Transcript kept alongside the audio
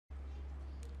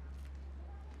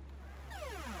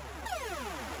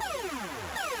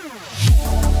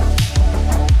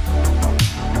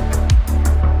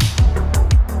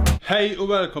Hej och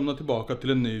välkomna tillbaka till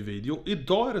en ny video.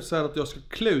 Idag är det så här att jag ska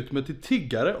klä ut mig till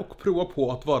tiggare och prova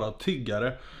på att vara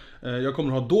tiggare. Jag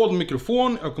kommer ha dold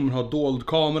mikrofon, jag kommer ha dold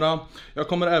kamera. Jag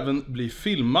kommer även bli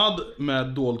filmad med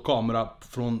dold kamera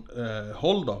från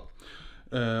håll då.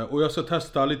 Och jag ska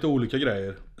testa lite olika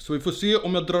grejer. Så vi får se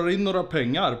om jag drar in några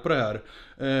pengar på det här.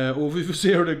 Och vi får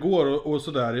se hur det går och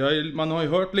sådär. Man har ju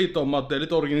hört lite om att det är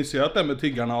lite organiserat där med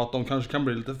tiggarna. Och att de kanske kan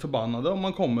bli lite förbannade om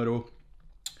man kommer och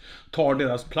tar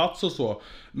deras plats och så.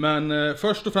 Men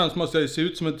först och främst måste jag se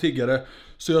ut som en tiggare.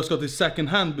 Så jag ska till second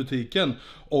hand butiken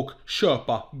och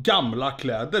köpa gamla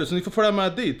kläder. Så ni får följa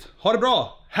med dit. Ha det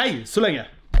bra! Hej så länge!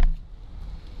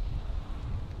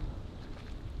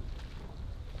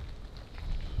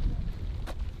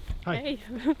 Hej.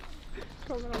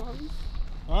 Kameramannen.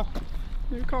 Ja?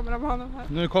 Nu är kameramannen här.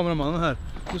 Nu är kameramannen här.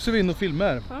 Nu ser vi in och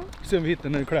filmar. Ja. Se om vi hittar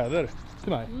några kläder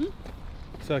till mig.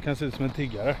 Så jag kan se ut som en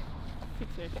tiggare.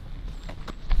 Fixar.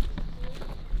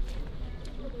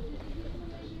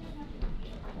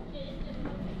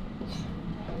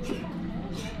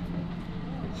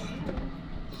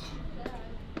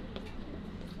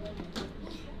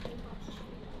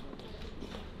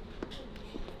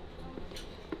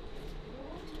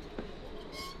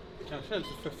 Kanske är lite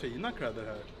för fina kläder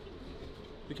här.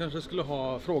 Vi kanske skulle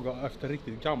fråga efter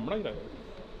riktigt gamla grejer.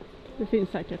 Det finns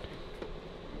säkert.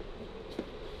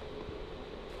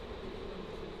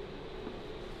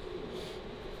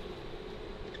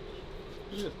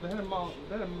 Just, det här är man.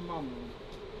 Det här är man.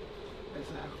 Det är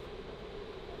så här.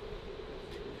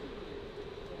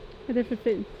 Är det för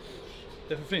fint?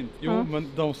 Det är för fint. Jo, Ja.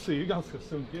 men de ser ju ganska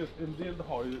sunkiga ut. En del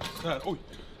har ju så här, oj,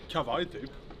 kavaj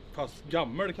typ. Fast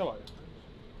gammal kavaj.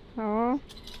 Ja.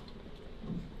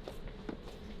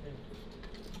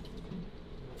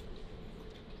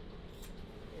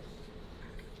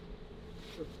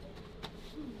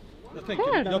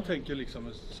 Jag tänker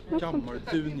liksom en gammal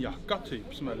dunjacka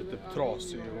typ som är lite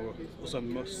trasig och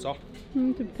sen mössa.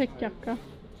 Typ täckjacka.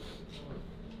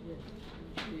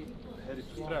 Det här är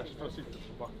för fräscht för att sitta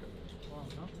på backen.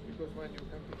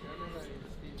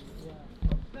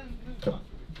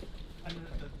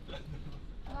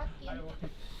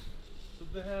 Så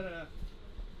det här är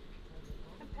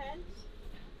En päls.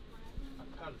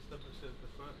 en päls där precis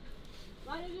för.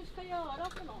 Vad är det du ska göra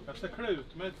för något? Jag ska klä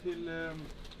ut mig till en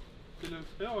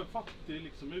fattig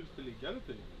liksom uteliggare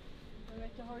typ. Jag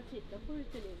vet, har du tittat på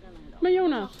uteliggarna idag? Men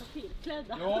Jonas. De är så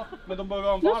filklädda. Ja, men de behöver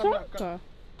ha en Vad varm sa jacka.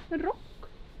 du? En rock?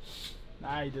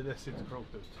 Nej, det ser inte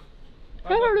klokt ut. Här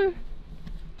har du.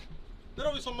 Där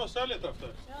har vi som mössa jag letar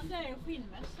efter. Ja, det är en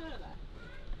skinnmössa det där.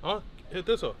 Ja,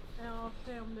 heter det så? Ja,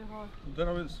 se om du har... Där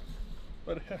har vi en...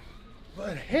 Vad är det här? Vad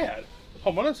är det här?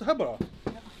 Har man den så här bara?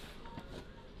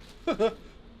 Ja.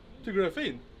 Tycker du det är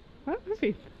fin? Ja, det är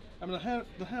fint. Ja, men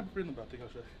den här blir nog bättre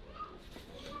kanske.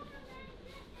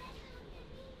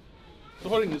 Du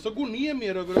har ingen som går ner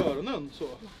mer över öronen så.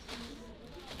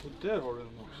 Och där har du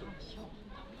den också.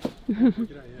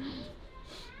 Grejer.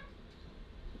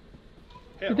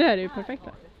 Här. Det där är ju perfekt.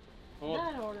 Ja.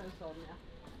 Där har du en sån, ja.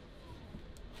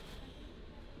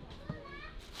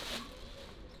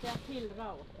 Ska jag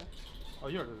pillra åt det? Ja,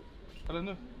 gör det. Eller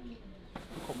nu. Nu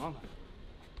kommer han här.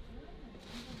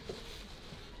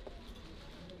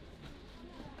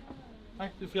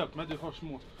 Nej, du får hjälpa mig. Du har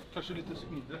små, kanske lite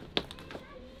mindre.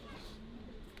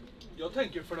 Jag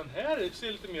tänker för den här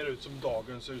ser lite mer ut som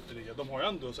dagens uteliggare. De har ju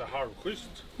ändå så här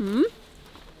halvschysst.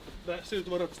 Det här ser ut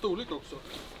att vara rätt storlek också.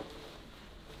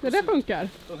 Det där funkar.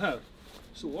 Den här.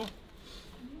 Så.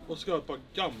 Och ska ha ett par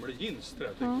gamla jeans där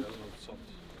tycker jag. Eller något sånt.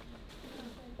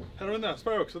 Här har vi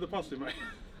nässpray också, det passar ju mig.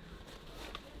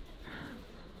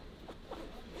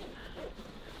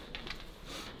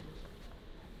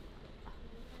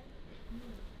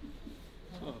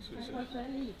 Ja, ska vi se. Jag är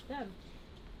liten.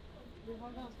 Du har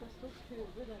ganska stort huvud.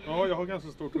 Eller? Ja, jag har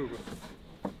ganska stort huvud.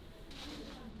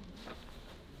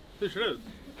 Hur ser det ut?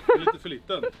 Jag är lite för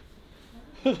liten.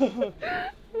 Det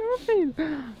var fint.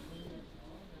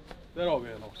 Där har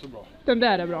vi en också bra. Den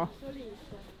där är bra. Så liten.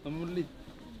 Den var lite...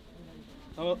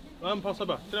 Den passar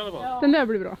bättre i alla fall. Ja. Den där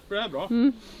blir bra. För det här är bra.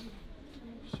 Mm.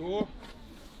 Så.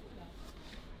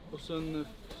 Och sen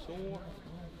så.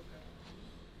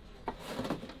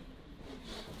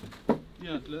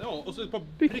 Egentligen, ja. Och så ett par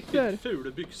Byxor. riktigt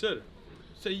fula byxor.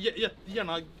 Så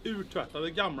gärna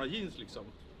urtvättade gamla jeans liksom.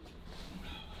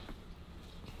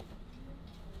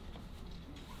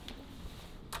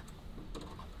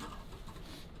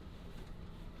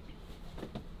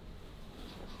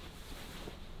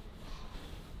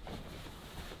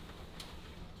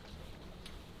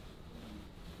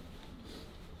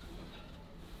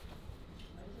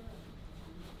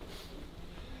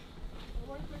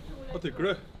 Vad tycker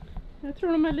du? Jag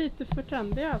tror de är lite för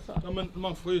trendiga alltså. Ja, men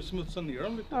man får ju smutsa ner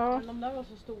dem lite. Ja. Men de där var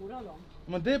så stora de.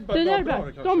 Men det är bara Det där bra är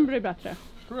kanske. de blir bättre.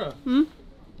 Tror du det? Mm.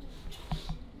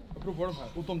 Jag provar de här.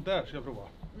 Och de där ska jag prova.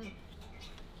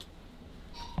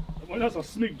 De var nästan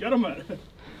snygga de här.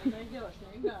 De är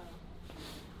görsnygga.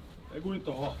 Det går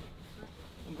inte att ha.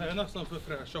 De här är nästan för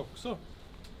fräscha också.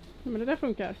 Ja, men det där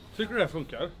funkar. Tycker du det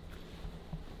funkar?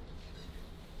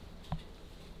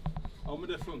 Ja, men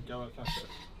det funkar väl kanske.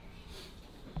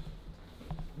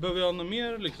 Behöver jag något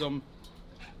mer liksom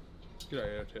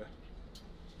grejer till?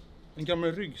 En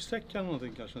gammal ryggsäck eller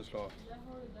någonting kanske en slag.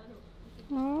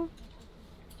 Ja.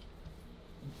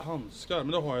 Handskar,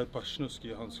 men då har jag ett par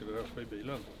snuskiga handskar där uppe i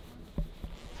bilen.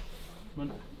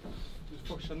 Men du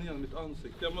får känna igen mitt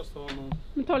ansikte. Jag måste ha någon...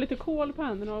 Men ta lite kol på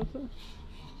händerna också.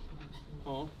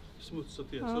 Ja, smutsa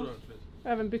till Ja. så ordentligt.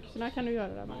 Även byxorna kan du göra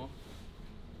det med. Ja.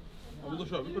 Ja, men då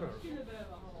kör vi på det här.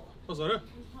 Vad sa du?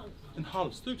 En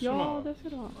halsduk som Ja, har. det ska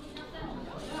du ha.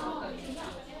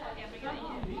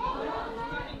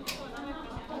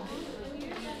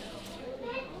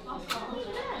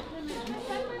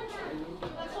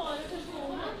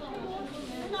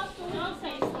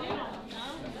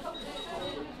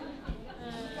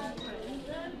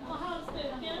 Och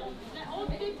halsduken.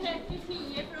 80, 30,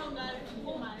 10 för de där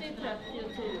 80, 30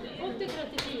 och 10. 80,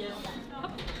 30, 10.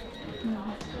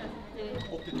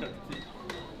 80, 30, 10.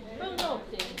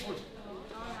 180.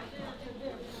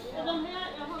 Och de här,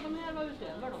 jaha, de här var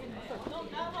utöver dem. De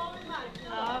där har vi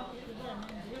marknad. Ja.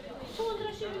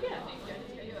 220.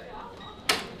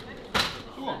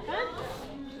 Så.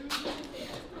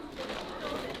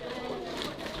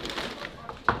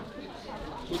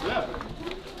 Sådär.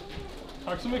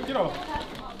 Tack så mycket då.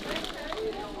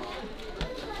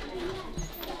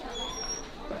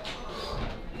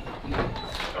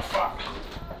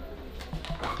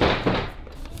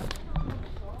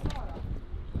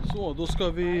 Så, då ska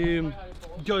vi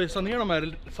göjsa ner de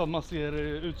här så att man ser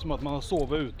ut som att man har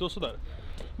sovit ute och sådär.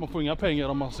 Man får inga pengar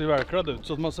om man ser välklädd ut,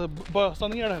 så att man ska bösa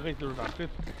ner det här riktigt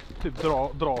ordentligt. Typ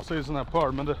dra sig i sån här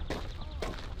pöl, men det,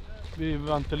 vi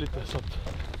väntar lite så att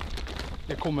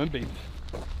det kommer en bit.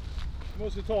 Man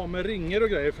måste ta med ringer och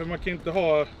grejer, för man kan inte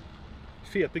ha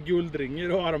feta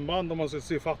guldringer och armband om man ska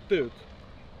se fattig ut.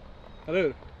 Eller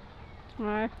hur?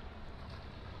 Nej.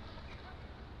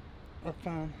 Vad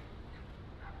fan.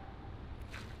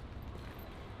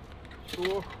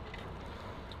 Så.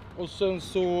 Och sen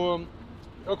så,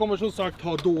 jag kommer som sagt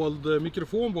ha dold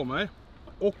mikrofon på mig.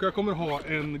 Och jag kommer ha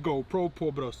en GoPro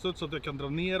på bröstet så att jag kan dra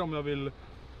ner om jag vill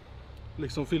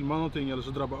liksom filma någonting, eller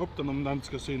så drabba upp den om den inte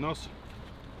ska synas.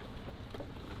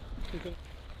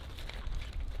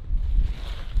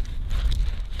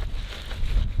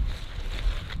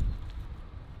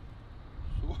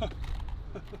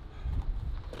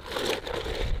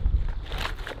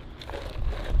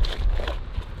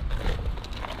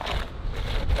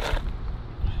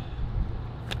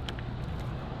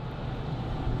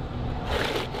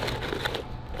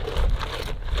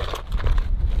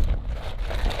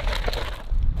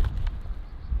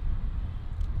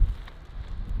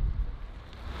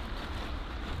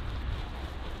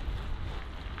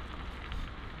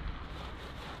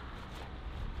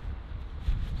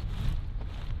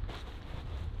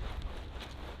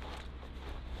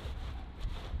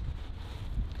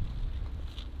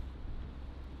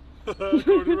 Så.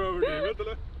 Tror du överdrivet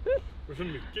eller? Det är för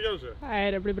mycket kanske.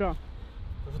 Nej, det blir bra.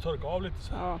 Jag får torka av lite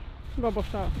så här. Ja, bara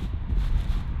borsta.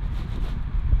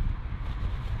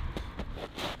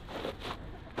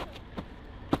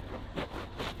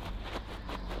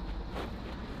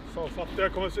 Fan fattig,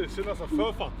 jag kommer se nästan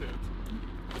för fattig ut.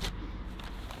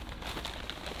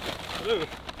 Eller hur?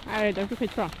 Nej, det blir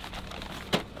skitbra.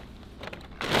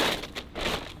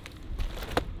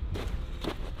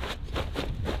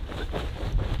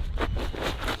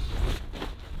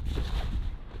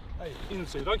 Nej,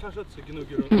 insidan kanske inte ska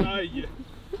gnugga runt. Nej!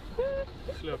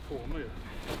 Slår jag på mig.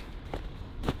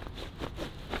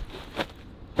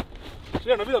 Så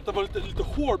gärna vill att det var lite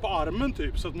hård på armen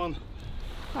typ, så att man...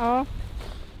 Ja,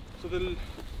 Så det...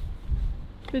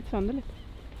 bit sönder lite.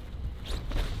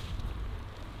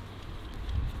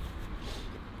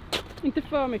 Inte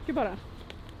för mycket bara.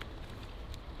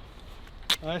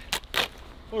 Nej.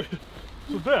 Oj,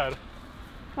 sådär.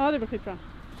 Ja, det blir skitbra.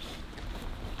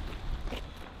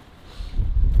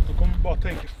 Då kommer vi bara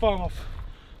tänka,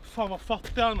 fan vad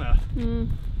fattig han är.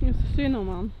 Just synd om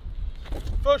han.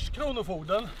 Först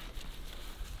kronofogden.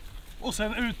 Och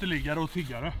sen uteliggare och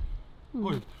tiggare.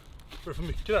 Oj, blir det för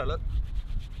mycket där eller?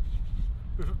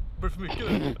 Blir det för mycket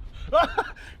där?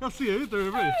 Jag ser inte hur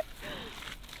det blir.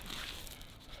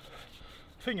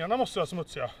 Fingrarna måste vara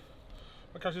smutsiga.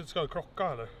 Man kanske inte ska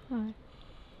krocka eller? Nej.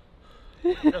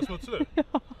 Är jag smutsig nu?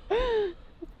 Ja.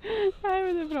 Nej,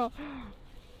 men det är bra.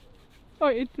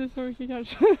 Oj, inte så mycket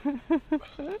kanske.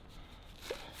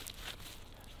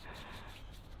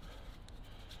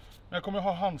 Men jag kommer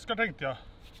ha handskar tänkte jag.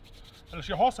 Eller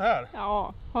ska jag ha så här?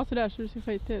 Ja, ha sådär så du ser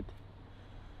skitigt ut.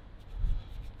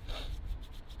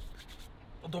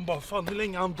 Och de bara, fan hur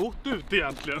länge har han bott ut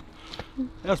egentligen?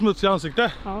 Är jag smutsig i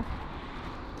ansiktet? Ja.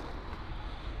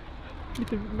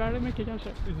 Lite väl mycket kanske.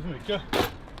 Lite för mycket.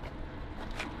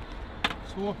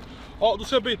 Så. Ja, då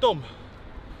ska jag byta om.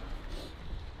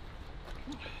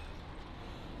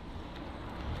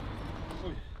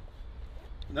 Oj.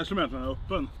 Den här instrumenten är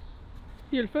öppen.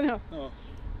 Gylfen ja. Ja.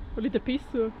 Och lite piss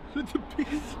och... Lite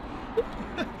piss.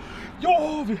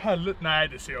 Ja, vi häller. Nej,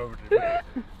 det ser jag över det.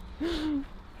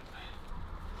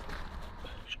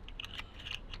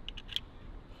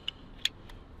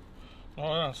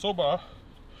 Ja, så bara.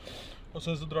 Och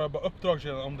sen så drar jag bara upp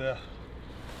dragkedjan om det.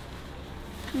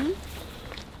 Mm.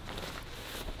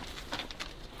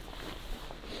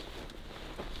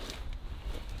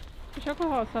 Försök att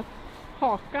ha så att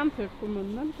hakan typ på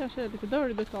munnen kanske är lite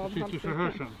döljd av Sitter så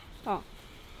här sen. Ja.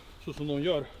 Så som de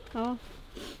gör. Ja.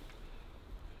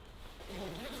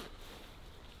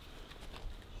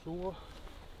 Så.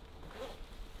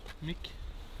 Mick.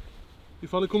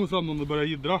 Ifall det kommer fram någon och börjar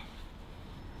jiddra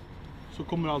så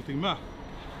kommer allting med.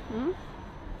 Mm.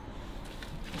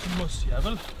 Och så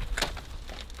mössjävel.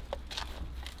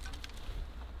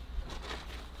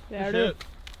 Det är du.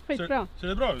 Skitbra. Ser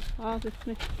det bra ut? Ja, det är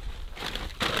snyggt.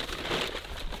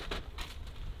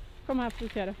 Kom här för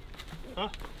att se det. Ja.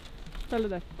 Ställ det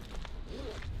där.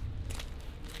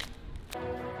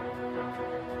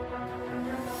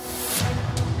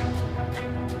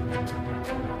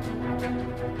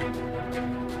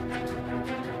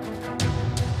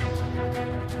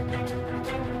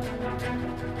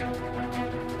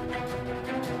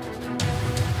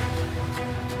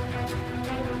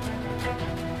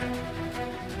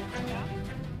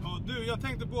 Jag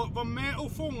tänkte på, var med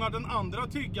och fånga den andra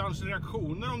tiggarens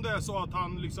reaktioner om det är så att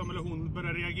han liksom, eller hon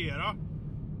börjar reagera.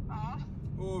 Ja.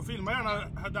 Och filma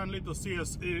gärna den lite och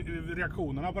ses i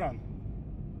reaktionerna på den.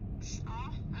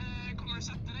 Ja, kommer du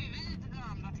sätta dig vid den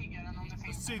andra tiggaren om det Jag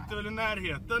finns? sitter väl i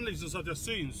närheten liksom så att jag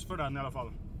syns för den i alla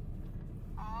fall.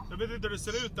 Ja. Jag vet inte hur det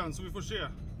ser ut än så vi får se.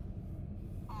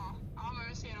 Ja, men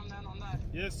vi ser om det är någon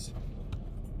där. Yes.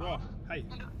 Bra, hej.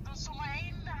 Men då zoomar jag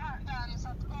in den så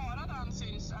att bara den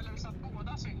syns, eller så att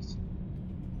båda syns.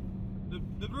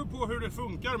 Det beror på hur det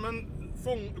funkar, men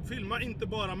filma inte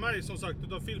bara mig som sagt,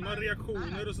 utan filma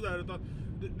reaktioner och sådär. Utan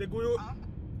det går ju... Ja.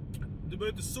 Du behöver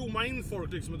inte zooma in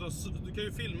folk liksom, utan du kan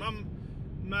ju filma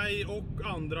mig och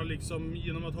andra liksom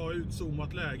genom att ha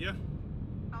utzoomat läge.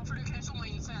 Ja, för du kan ju zooma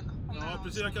in sen. Ja,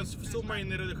 precis. Jag kan zooma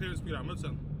in i redigeringsprogrammet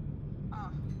sen.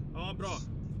 Ja. Ja, bra.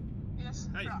 Yes,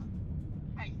 Hej. bra.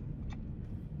 Hej.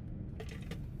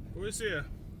 Får vi se.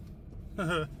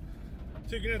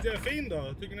 Tycker ni att jag är fin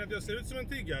då? Tycker ni att jag ser ut som en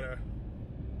tiggare?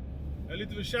 Jag är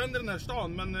lite för känd i den här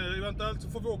stan, men eventuellt så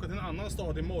får vi åka till en annan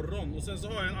stad imorgon. Och sen så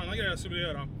har jag en annan grej jag skulle vilja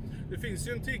göra. Det finns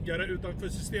ju en tiggare utanför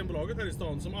Systembolaget här i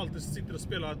stan som alltid sitter och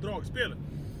spelar dragspel.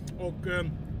 Och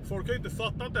folk har ju inte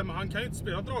fattat det, men han kan ju inte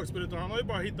spela dragspel utan han har ju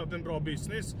bara hittat en bra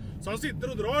business. Så han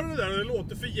sitter och drar det där och det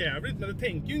låter för jävligt, men det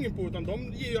tänker ju ingen på, utan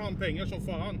de ger ju han pengar som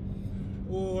fan.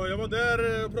 Och jag var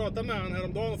där och pratade med honom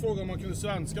häromdagen och frågade om han kunde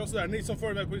svenska och sådär. Ni som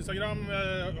följer mig på Instagram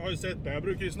har ju sett det. Jag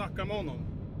brukar ju snacka med honom.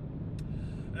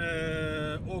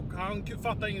 Och han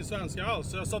fattar ingen svenska alls.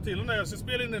 Så jag sa till honom att jag ska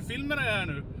spela in en film med det här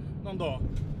nu någon dag.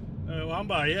 Och han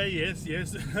bara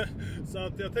yes. Så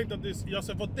att jag tänkte att jag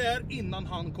ska vara där innan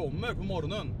han kommer på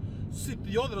morgonen. Så sitter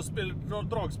jag där och spelar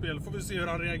dragspel, får vi se hur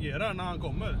han reagerar när han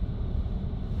kommer.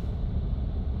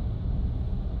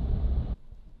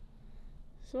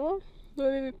 Så, då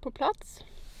är vi på plats.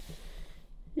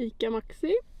 Ica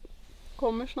Maxi.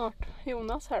 Kommer snart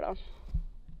Jonas här då.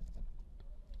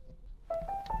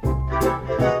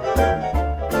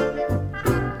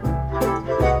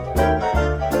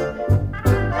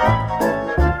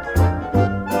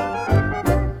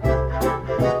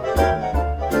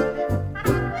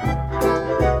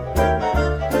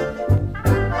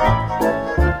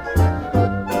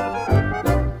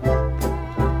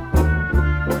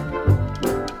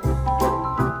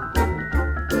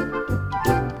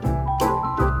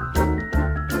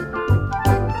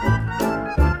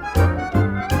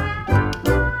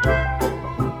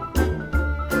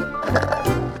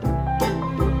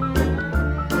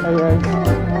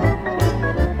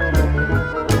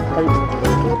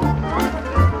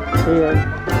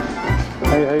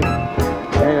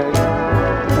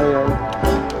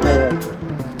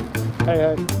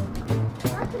 Hej.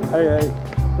 Hej hej.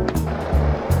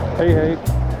 Hej hej.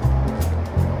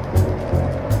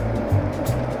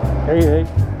 Hej hej.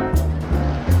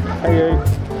 Hej hej.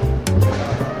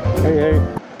 Hej hej.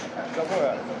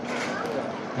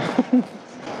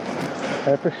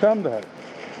 Jag är för känd det här.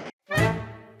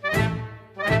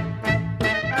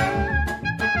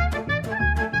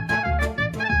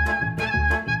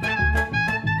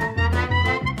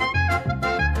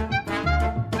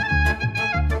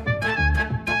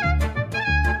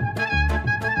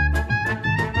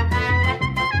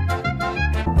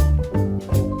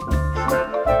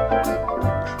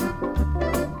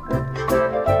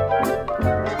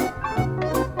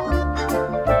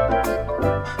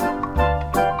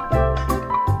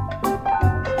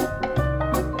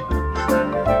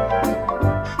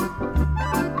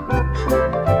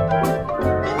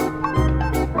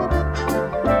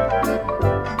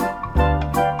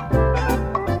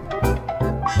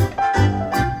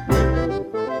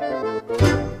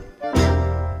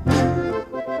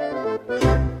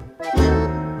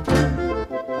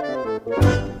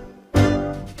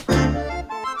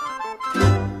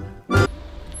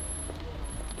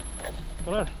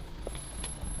 Där.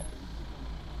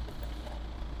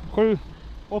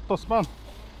 7-8 spänn.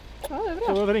 Ja, det är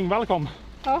bra. Så ringvall kom.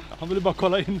 Ja. Han ville bara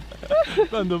kolla in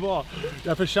vem det var.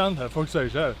 Jag är för känd här. Folk säger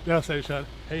så här. Jag säger så här.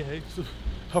 Hej hej. Så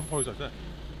har folk sagt så här.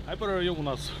 Hej på dig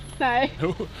Jonas. Nej.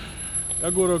 Jo.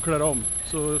 Jag går och klär om.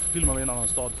 Så filmar vi i en annan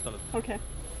stad istället. Okej. Okay.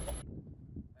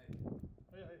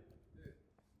 Hej hej.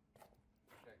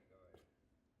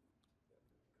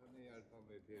 Kan ni hjälpa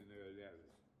mig till nödhjälp?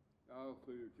 Jag har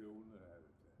 7 kronor här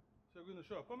ute. Ska jag gå in och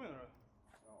köpa menar du?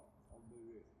 Ja, om du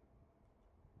vill.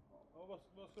 Ja, vad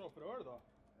ska du ha för öl då?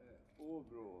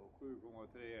 Åbro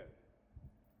 7,3.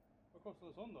 Vad kostar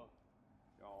det sån då?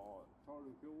 Ja,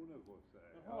 12 kronor kostar det.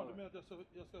 Jaha, du menar att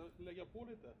jag ska lägga på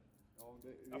lite? Ja, om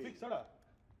det, Jag fixar det.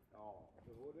 Ja,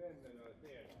 det får du ändå några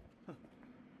steg.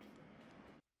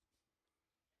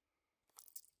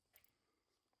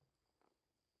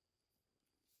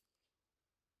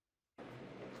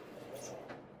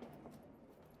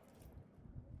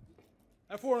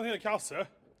 Jag får en hel kasse.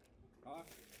 Ja,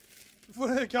 Du får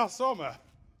en hel kasse av mig.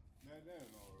 nej det är nog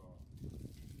bra.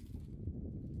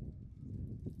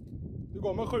 Du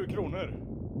går med 7 kronor.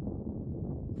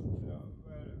 Ja,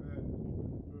 vad är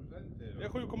procent det då? Det är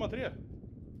 7,3. Är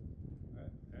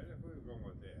det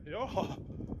 7,3? Ja. Vad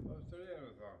står det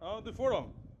någonstans? Ja, du får dem.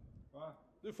 Va?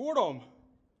 Du får dem.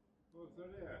 Vad står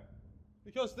det?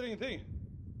 Det kostar ingenting.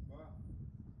 Va?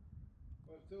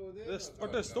 Vad står det?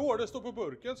 Vart det står på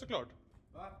burken såklart.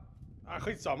 Va? Nej,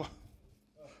 skitsamma.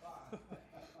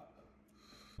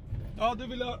 Ja, du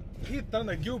ville hitta den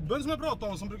där gubben som jag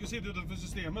pratade om som brukar sitta utanför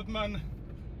systemet, men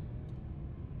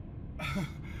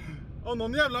av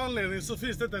någon jävla anledning så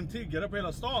finns det inte en tiggare på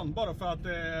hela stan bara för att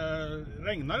det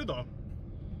regnar idag.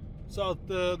 Så att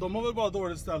de har väl bara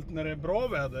dåligt ställt när det är bra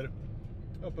väder,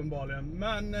 uppenbarligen.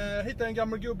 Men hittade en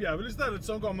gammal gubbjävel istället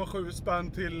som gav mig 7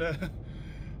 spänn till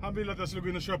han ville att jag skulle gå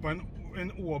in och köpa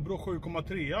en Åbro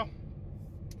 7,3.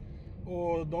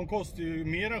 Och de kostar ju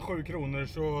mer än 7 kronor,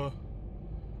 så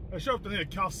jag köpte en hel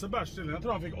kasse bärs till. Jag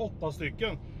tror han fick 8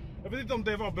 stycken. Jag vet inte om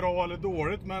det var bra eller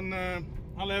dåligt, men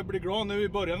han lär bli glad nu i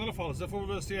början i alla fall. Så jag får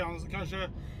väl se, han kanske,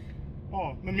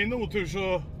 ja, med min otur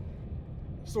så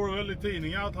står det väl i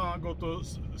tidningen att han har gått och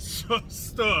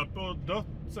stöp och dött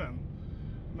sen.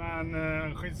 Men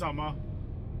skitsamma.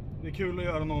 Det är kul att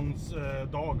göra någons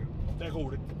dag. Det är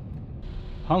roligt.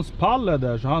 Hans pall är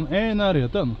där, så han är i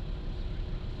närheten.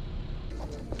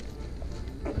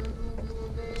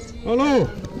 Hallå!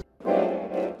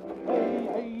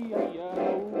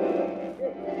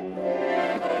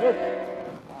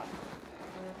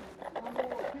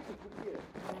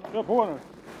 Kör på nu.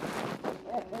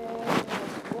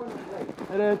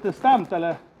 Är det inte stämt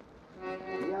eller?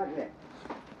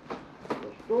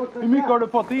 Hur mycket har du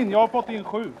fått in? Jag har fått in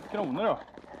 7 kronor då.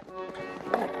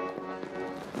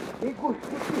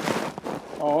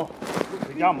 Ja,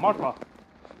 det är gammalt va?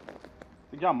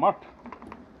 Det är gammalt.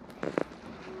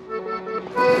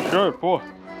 Kör på.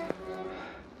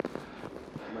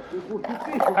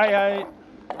 Hej hej.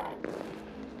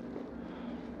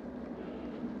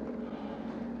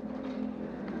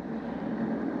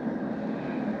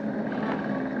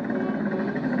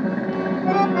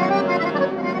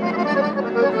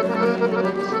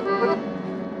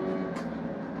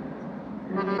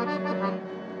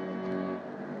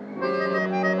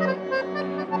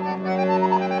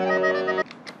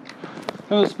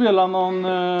 Jag spelar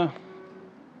något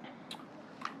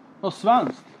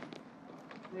svenskt.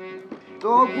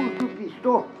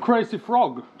 Stå. Crazy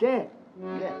Frog. Det.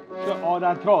 Ja,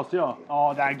 den är trasig ja.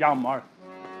 Ja, den är gammal.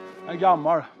 Den är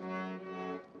gammal.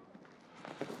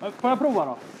 Får jag prova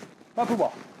då? Får jag prova?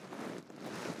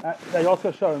 Nej, jag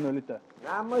ska köra nu lite.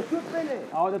 Ja, men kuppen är.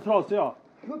 Ja, det trasar jag.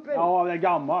 Kuppen. Ja, det är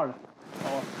gammal.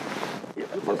 Ja.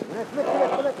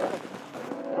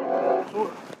 Så.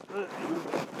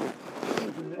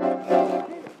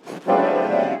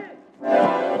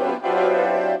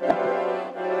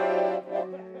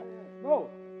 No.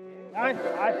 Nej,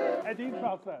 det är din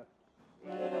plats där.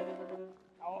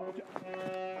 Ja, okej.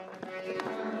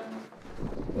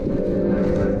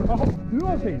 Jaha, du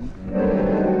var fin.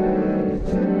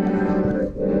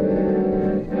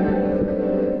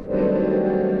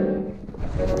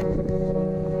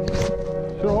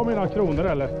 Ska du ha mina kronor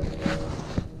eller?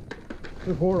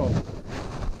 Du får då.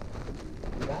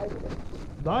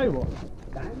 Daivo.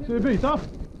 Ska vi byta?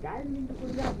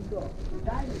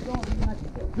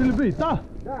 Vill du byta?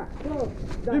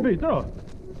 Vi byter då.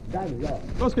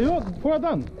 Vad ska jag? Får jag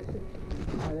den?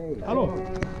 Hallå?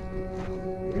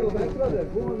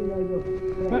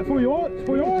 Men får jag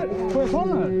ta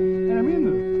den här? Är det min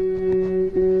nu?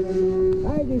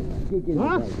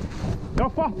 Va?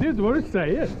 Jag fattar inte vad du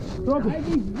säger.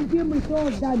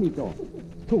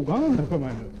 Tog han den här för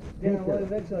mig nu?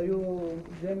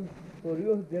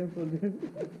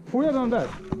 Får jag den där?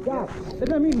 Ja. Är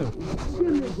det min nu?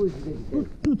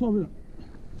 Nu tar vi den.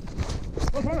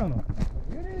 Vad tar den då?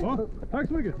 Ja, tack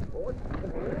så mycket.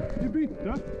 Vi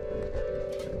bytte.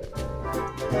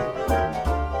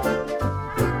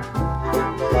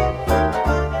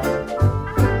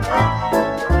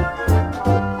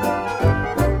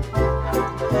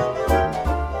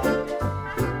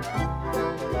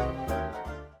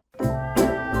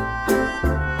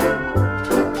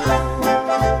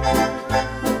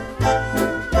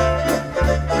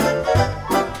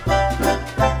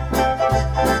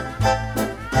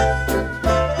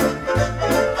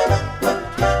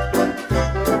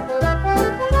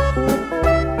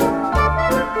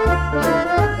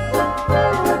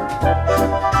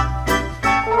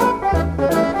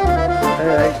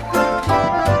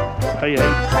 Hej,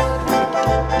 hej.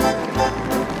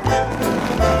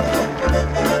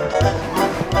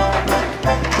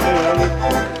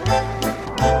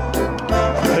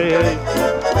 Hej, hej.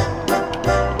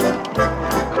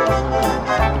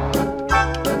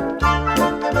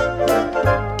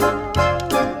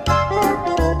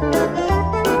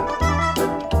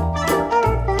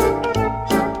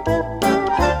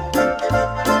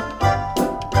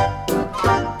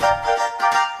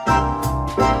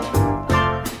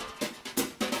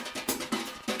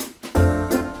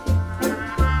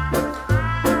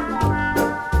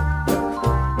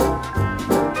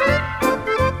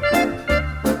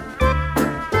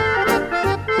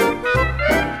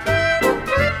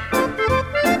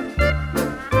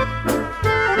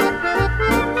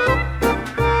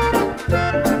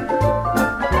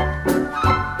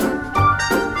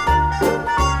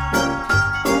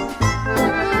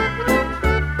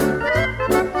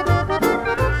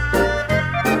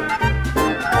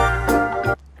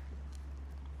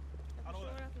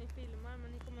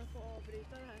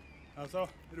 Alltså,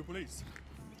 är du polis?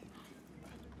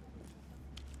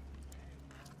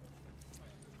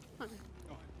 Ja,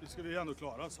 det ska vi ändå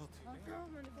klara så att... Ja,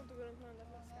 men du får inte gå runt med den där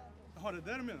flaskan. Jaha, det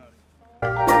är där du menar?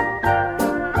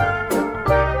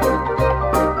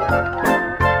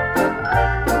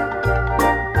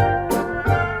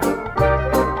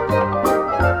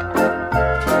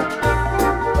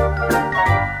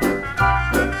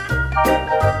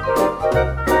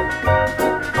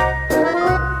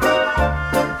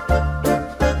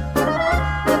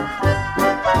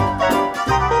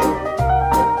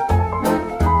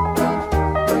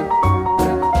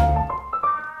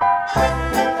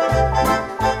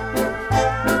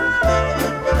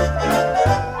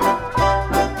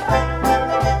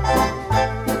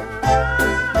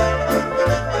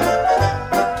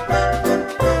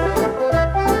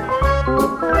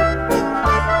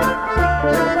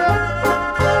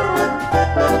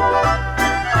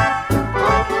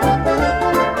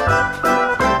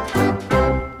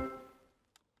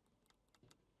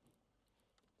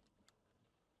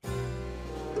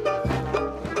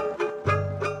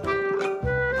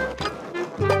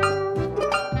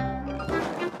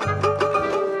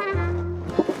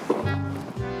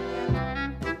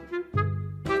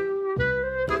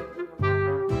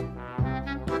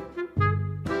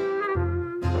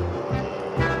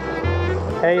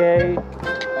 Hej, hej.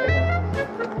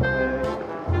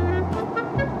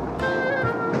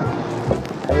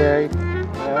 Hej, hej.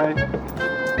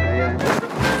 Hej, hej.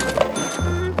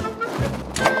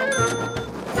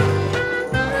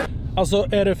 Alltså,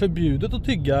 är det förbjudet att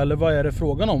tigga eller vad är det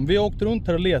frågan om? Vi har åkt runt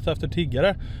här och letat efter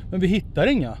tiggare, men vi hittar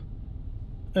inga.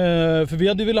 För vi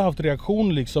hade ju velat haft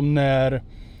reaktion liksom när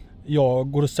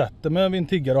jag går och sätter mig vid en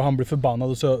tiggare och han blir förbannad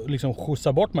och så liksom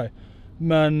skjutsar bort mig.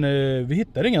 Men vi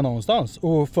hittar ingen någonstans.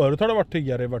 Och förut har det varit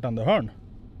tiggare i vartenda hörn.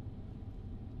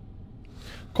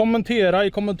 Kommentera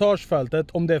i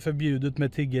kommentarsfältet om det är förbjudet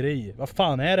med tiggeri. Vad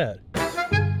fan är det här?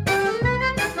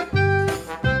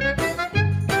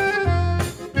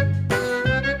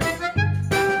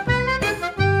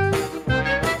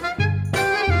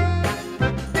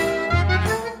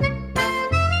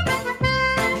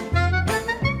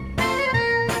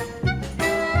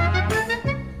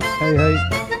 Hej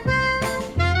hej.